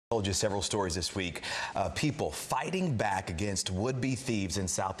told you several stories this week. People fighting back against would-be thieves in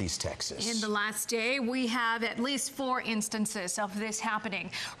Southeast Texas. In the last day, we have at least 4 instances of this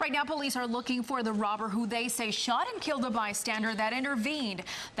happening. Right now, police are looking for the robber who they say shot and killed a bystander that intervened.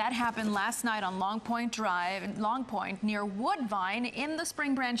 That happened last night on Long Point Drive, Long Point, near Woodvine in the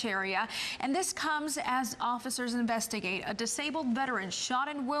Spring Branch area. And this comes as officers investigate. A disabled veteran shot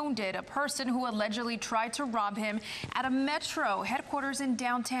and wounded a person who allegedly tried to rob him at a Metro headquarters in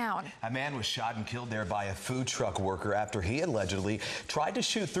downtown. A man was shot and killed there by a food truck worker after he allegedly tried to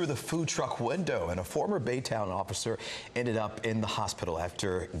shoot through the food truck window. And a former Baytown officer ended up in the hospital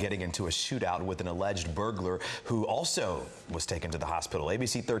after getting into a shootout with an alleged burglar who also was taken to the hospital.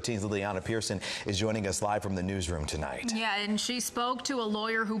 ABC 13's Liliana Pearson is joining us live from the newsroom tonight. Yeah, and she spoke to a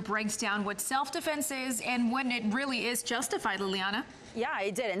lawyer who breaks down what self-defense is and when it really is justified, Liliana. Yeah, I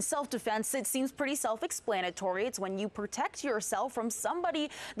did. In self-defense, it seems pretty self-explanatory. It's when you protect yourself from somebody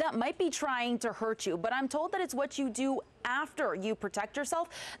that might be trying to hurt you. But I'm told that it's what you do after you protect yourself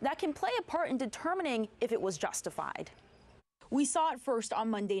that can play a part in determining if it was justified. We saw it first on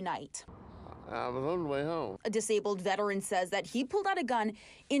Monday night. I was on the way home. A disabled veteran says that he pulled out a gun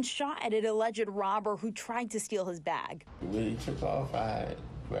and shot at an alleged robber who tried to steal his bag. When he took off, I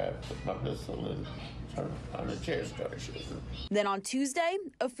grabbed my pistol and on the chair started shooting. Then on Tuesday,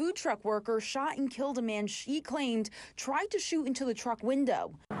 a food truck worker shot and killed a man she claimed tried to shoot into the truck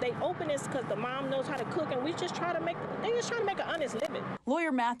window. They open this because the mom knows how to cook, and they just trying to make an honest living.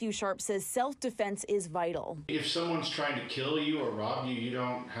 Lawyer Matthew Sharp says self-defense is vital. If someone's trying to kill you or rob you, you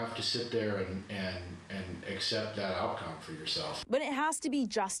don't have to sit there and accept that outcome for yourself. But it has to be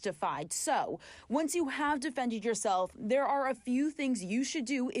justified. So once you have defended yourself, there are a few things you should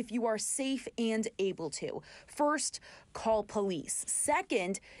do if you are safe and able to. First, call police.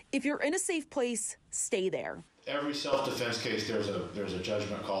 Second, if you're in a safe place, stay there. Every self-defense case, there's a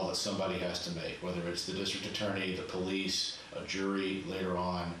judgment call that somebody has to make, whether it's the district attorney, the police, a jury later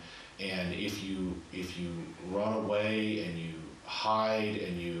on. And if you run away and you hide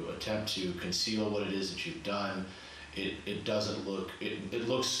and you attempt to conceal what it is that you've done, it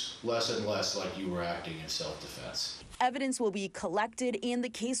looks less and less like you were acting in self-defense. Evidence will be collected and the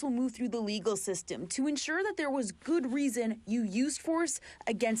case will move through the legal system to ensure that there was good reason you used force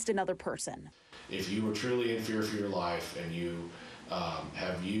against another person. If you were truly in fear for your life and you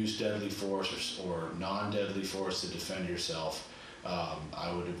have used deadly force or non-deadly force to defend yourself,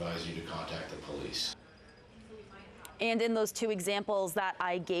 I would advise you to contact the police. And in those 2 examples that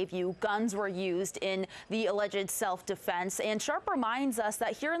I gave you, guns were used in the alleged self-defense. And Sharp reminds us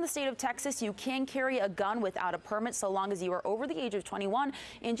that here in the state of Texas, you can carry a gun without a permit so long as you are over the age of 21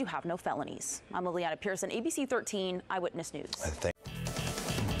 and you have no felonies. I'm Liliana Pearson, ABC 13 Eyewitness News.